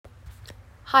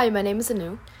Hi, my name is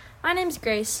Anu, My name's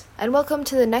Grace. and welcome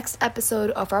to the next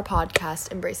episode of our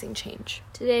podcast, Embracing Change.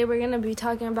 Today we're going to be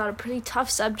talking about a pretty tough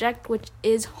subject, which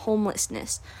is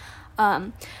homelessness.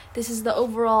 This is the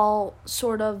overall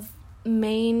sort of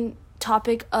main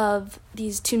topic of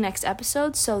these two next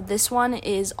episodes. So this one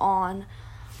is on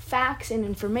facts and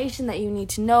information that you need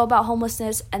to know about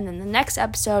homelessness, and then the next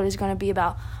episode is going to be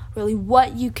about really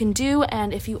what you can do,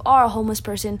 and if you are a homeless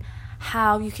person,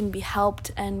 how you can be helped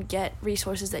and get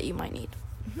resources that you might need.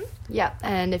 Yeah,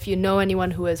 and if you know anyone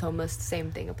who is homeless, the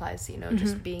same thing applies,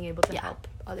 just being able to help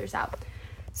others out.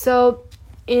 So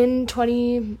in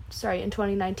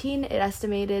 2019, it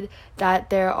estimated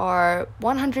that there are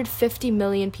 150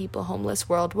 million people homeless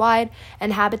worldwide,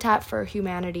 and Habitat for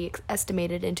Humanity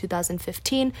estimated in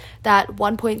 2015 that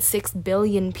 1.6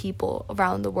 billion people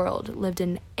around the world lived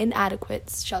in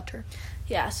inadequate shelter.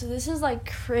 Yeah, so this is like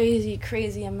crazy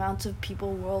amounts of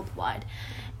people worldwide.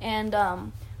 And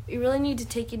we really need to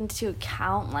take into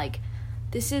account, like,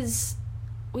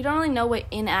 we don't really know what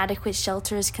inadequate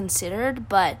shelter is considered,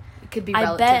 but it could be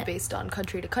relative based on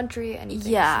country to country,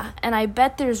 anything. Yeah, and I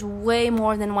bet there's way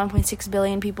more than 1.6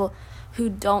 billion people who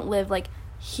don't live, like,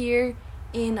 here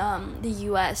in the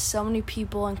U.S. So many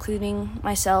people, including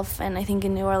myself and I think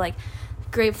Anu, are, like,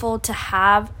 grateful to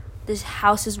have these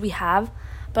houses we have.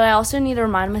 But I also need to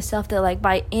remind myself that, like,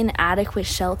 by inadequate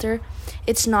shelter,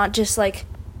 it's not just a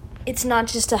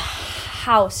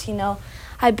house,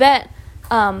 I bet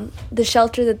the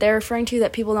shelter that they're referring to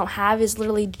that people don't have is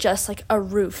literally just, like, a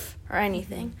roof or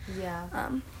anything. Yeah.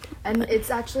 And it's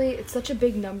such a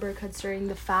big number considering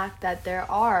the fact that there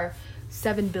are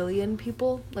 7 billion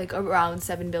people, like around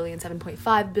 7 billion,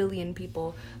 7.5 billion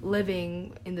people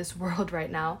living in this world right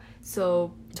now.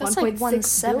 So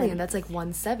 1.6 billion, that's like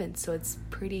 1/7. So it's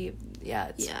pretty,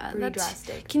 pretty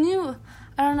drastic.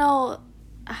 I don't know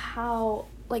how,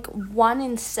 like, 1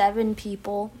 in 7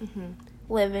 people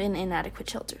live in inadequate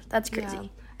shelter. That's crazy. Yeah.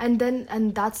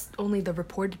 And that's only the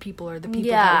reported people or the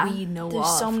people that we know there's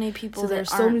of. so many people. So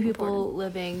there's so many people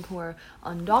living who are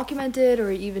undocumented or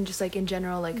even just, like, in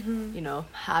general, like,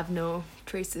 have no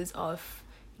traces of,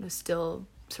 still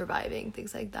surviving,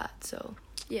 things like that. So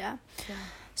yeah.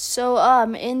 So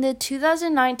in the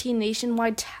 2019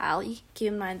 nationwide tally, keep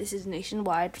in mind this is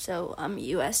nationwide, so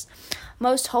US,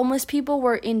 most homeless people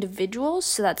were individuals,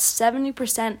 so that's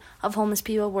 70% of homeless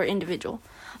people were individual.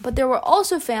 But there were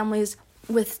also families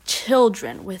with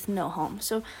children with no home.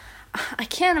 So I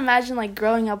can't imagine, like,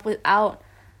 growing up without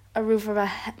a roof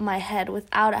over my head,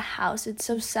 without a house. It's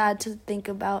so sad to think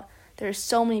about. There are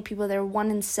so many people. There are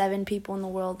 1 in 7 people in the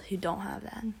world who don't have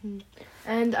that.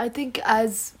 And I think,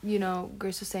 as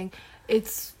Grace was saying,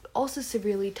 it's also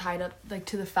severely tied up, like,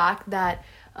 to the fact that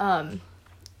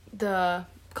the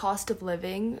cost of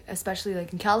living, especially,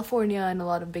 like, in California and a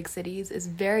lot of big cities, is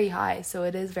very high. So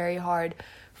it is very hard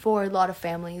for a lot of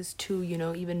families to,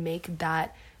 even make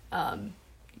that,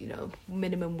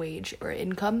 minimum wage or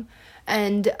income.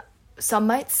 And some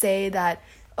might say that,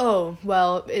 oh,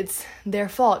 well, it's their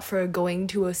fault for going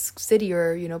to a city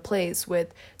or, place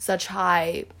with such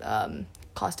high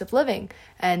cost of living.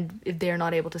 And if they're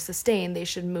not able to sustain, they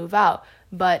should move out.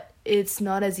 But it's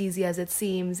not as easy as it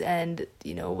seems. And,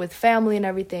 with family and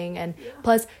everything. And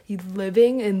plus,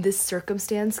 living in this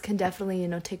circumstance can definitely,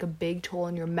 take a big toll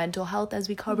on your mental health, as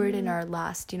we covered in our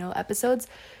last, episodes.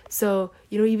 So,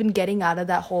 even getting out of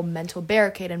that whole mental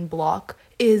barricade and block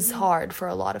is hard for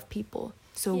a lot of people.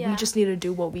 So we just need to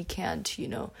do what we can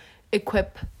to,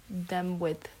 equip them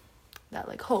with that,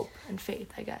 like, hope and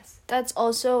faith, I guess. That's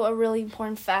also a really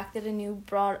important fact that Anu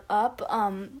brought up.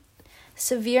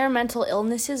 Severe mental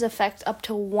illnesses affect up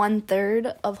to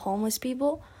 1/3 of homeless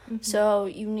people. So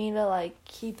you need to, like,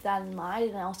 keep that in mind.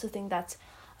 And I also think that's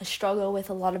a struggle with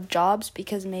a lot of jobs,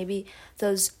 because maybe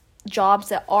those jobs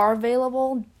that are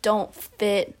available don't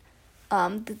fit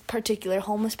the particular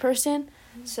homeless person.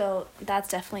 So that's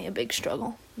definitely a big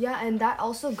struggle. Yeah, and that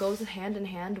also goes hand in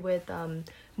hand with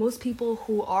most people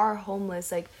who are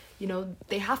homeless, like,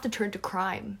 they have to turn to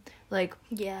crime. Like,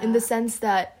 in the sense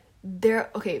that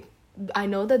I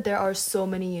know that there are so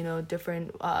many,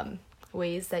 different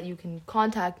ways that you can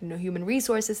contact, human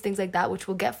resources, things like that, which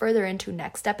we'll get further into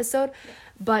next episode.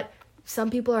 But some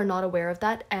people are not aware of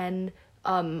that, and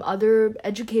other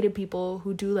educated people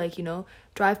who do, like,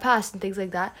 drive past and things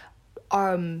like that,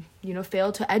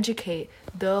 fail to educate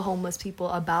the homeless people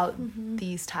about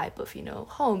these type of,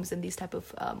 homes and these type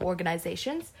of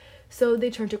organizations. So they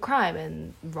turn to crime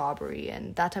and robbery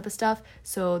and that type of stuff.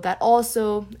 So that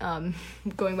also,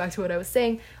 going back to what I was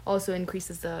saying, also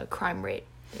increases the crime rate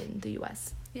in the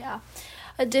U.S. Yeah.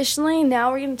 Additionally,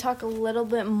 now we're going to talk a little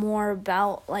bit more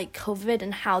about like COVID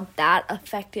and how that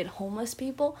affected homeless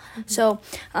people. So,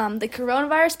 the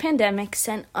coronavirus pandemic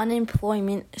sent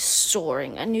unemployment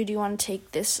soaring. Anu, do you want to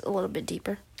take this a little bit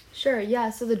deeper? Sure, yeah.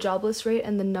 So the jobless rate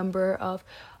and the number of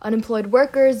unemployed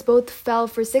workers both fell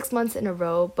for 6 months in a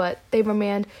row, but they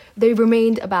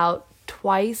remained about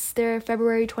twice their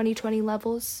February 2020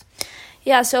 levels.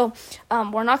 Yeah, so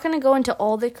we're not going to go into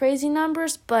all the crazy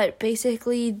numbers, but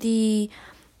basically the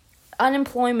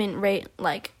unemployment rate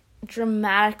like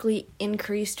dramatically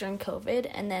increased during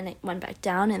COVID, and then it went back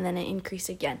down, and then it increased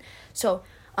again. So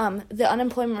the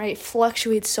unemployment rate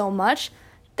fluctuates so much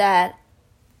that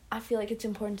I feel like it's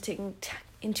important to take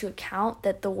into account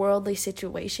that the worldly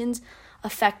situations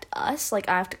affect us. Like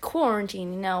I have to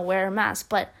quarantine, wear a mask,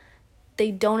 but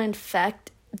they don't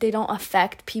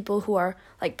affect people who are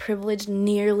like privileged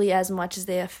nearly as much as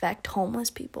they affect homeless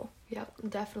people. Yep,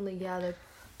 definitely. Yeah, the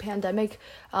pandemic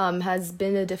has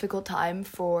been a difficult time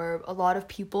for a lot of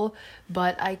people,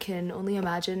 but I can only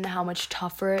imagine how much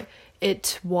tougher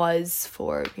it was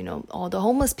for, all the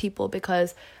homeless people,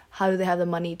 because how do they have the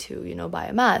money to, buy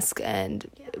a mask? And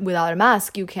without a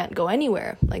mask, you can't go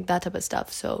anywhere, like that type of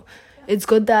stuff. So it's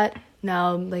good that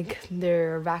now, like,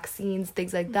 there are vaccines,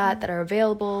 things like that are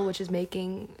available, which is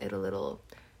making it a little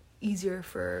easier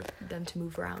for them to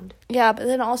move around. Yeah, but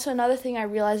then also another thing I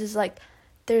realized is, like,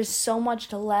 there's so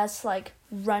much less, like,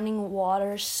 running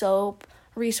water, soap,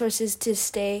 resources to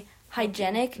stay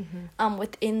hygienic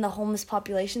within the homeless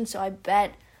population. So I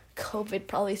bet COVID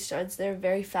probably starts there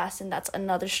very fast, and that's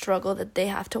another struggle that they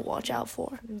have to watch out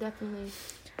for. Definitely.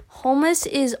 Homelessness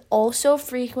is also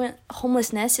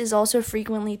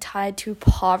frequently tied to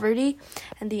poverty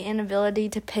and the inability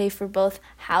to pay for both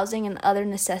housing and other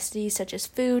necessities such as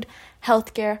food,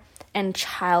 healthcare, and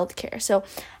childcare. So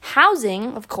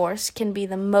housing, of course, can be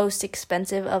the most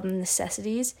expensive of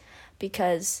necessities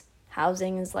because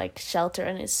housing is like shelter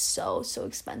and is so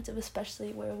expensive,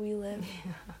 especially where we live.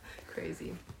 Yeah,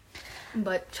 crazy.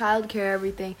 But childcare,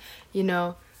 everything,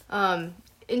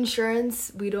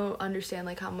 insurance, we don't understand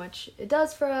like how much it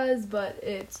does for us, but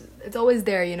it's always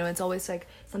there, it's always like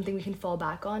something we can fall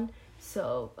back on.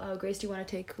 So Grace, do you want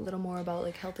to take a little more about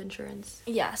like health insurance?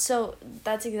 Yeah, so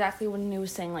that's exactly what Anu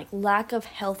was saying. Like lack of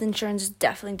health insurance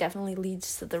definitely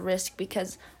leads to the risk,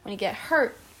 because when you get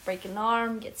hurt, break an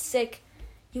arm, get sick,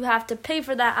 you have to pay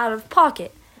for that out of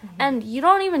pocket. And you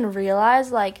don't even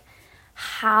realize like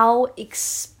how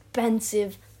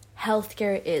expensive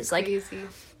healthcare is. Like crazy.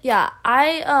 Yeah,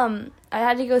 I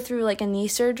had to go through like a knee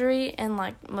surgery, and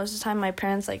like most of the time my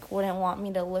parents like wouldn't want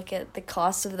me to look at the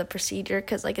cost of the procedure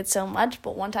because like it's so much.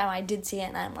 But one time I did see it,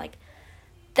 and I'm like,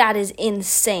 that is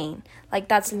insane. Like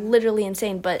that's literally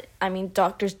insane. But I mean,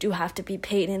 doctors do have to be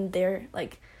paid in their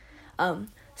like,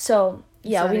 so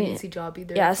yeah, it's not an easy job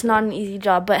either. Yeah, it's not an easy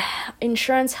job, but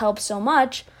insurance helps so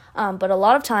much. But a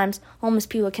lot of times homeless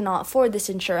people cannot afford this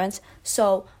insurance.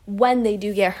 So when they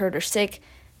do get hurt or sick,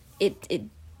 it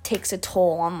takes a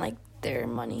toll on like their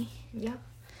money. Yeah,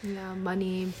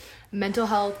 money, mental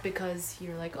health, because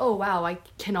you're like, oh wow, I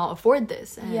cannot afford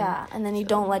this. And then you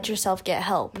don't let yourself get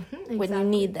help when you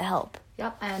need the help.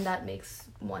 Yep, and that makes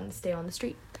one stay on the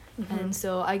street. And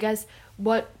so I guess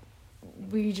we're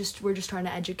just trying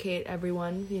to educate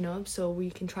everyone, so we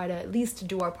can try to at least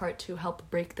do our part to help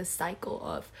break the cycle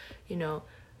of,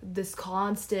 this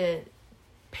constant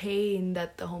pain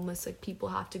that the homeless like people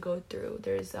have to go through.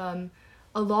 There's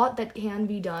a lot that can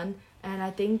be done, and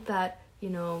I think that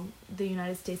the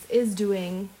United States is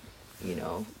doing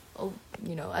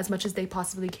as much as they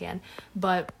possibly can,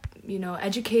 but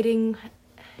educating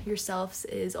yourselves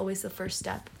is always the first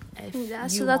step.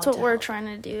 So that's what we're trying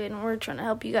to do, and we're trying to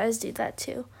help you guys do that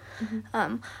too.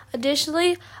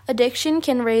 Additionally, addiction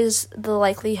can raise the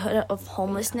likelihood of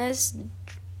homelessness.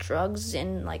 Drugs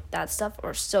and like that stuff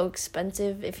are so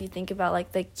expensive if you think about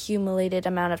like the accumulated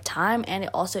amount of time, and it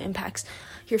also impacts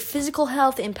your physical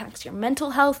health, impacts your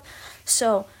mental health.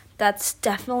 So that's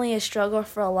definitely a struggle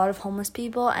for a lot of homeless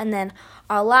people. And then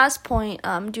our last point,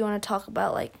 do you want to talk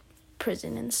about like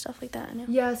prison and stuff like that?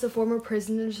 Yeah, so former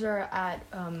prisoners are at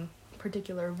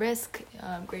particular risk.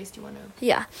 Grace, do you want to?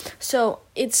 Yeah, so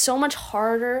it's so much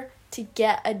harder to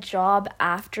get a job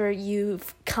after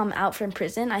you've come out from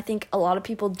prison. I think a lot of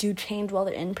people do change while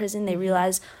they're in prison. They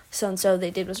realize so-and-so they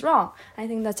did was wrong. I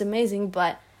think that's amazing,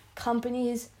 but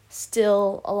companies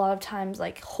still a lot of times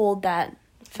like hold that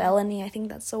felony, I think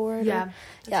that's the word. Yeah.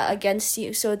 Against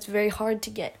you. So it's very hard to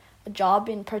get a job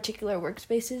in particular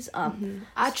workspaces.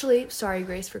 Actually, sorry,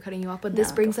 Grace, for cutting you off, but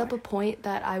this brings up a point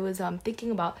that I was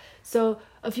thinking about. So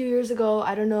a few years ago,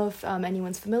 I don't know if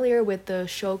anyone's familiar with the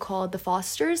show called The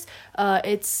Fosters.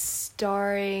 It's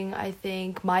starring, I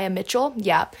think, Maya Mitchell.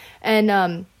 Yeah.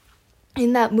 And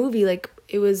in that movie, like,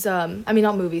 it was,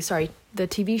 not movie, sorry, the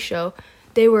TV show,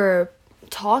 they were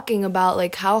talking about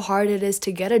like how hard it is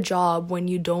to get a job when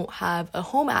you don't have a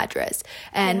home address,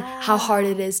 and how hard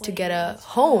it is to get a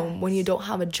home when you don't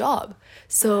have a job.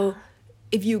 So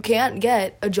if you can't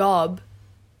get a job,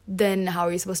 then how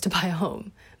are you supposed to buy a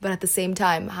home? But at the same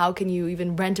time, how can you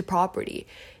even rent a property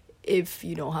if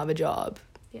you don't have a job?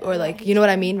 Or like, you know what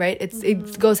I mean, right?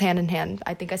 It goes hand in hand.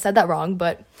 I think I said that wrong,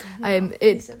 but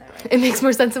it makes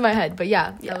more sense in my head. But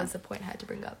yeah, that was the point I had to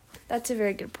bring up. That's a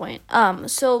very good point.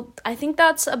 So I think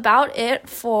that's about it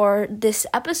for this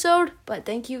episode. But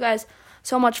thank you guys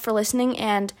so much for listening,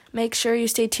 and make sure you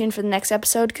stay tuned for the next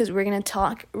episode, because we're gonna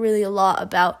talk really a lot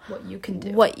about what you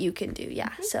can do.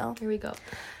 Yeah. So here we go.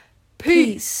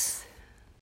 Peace.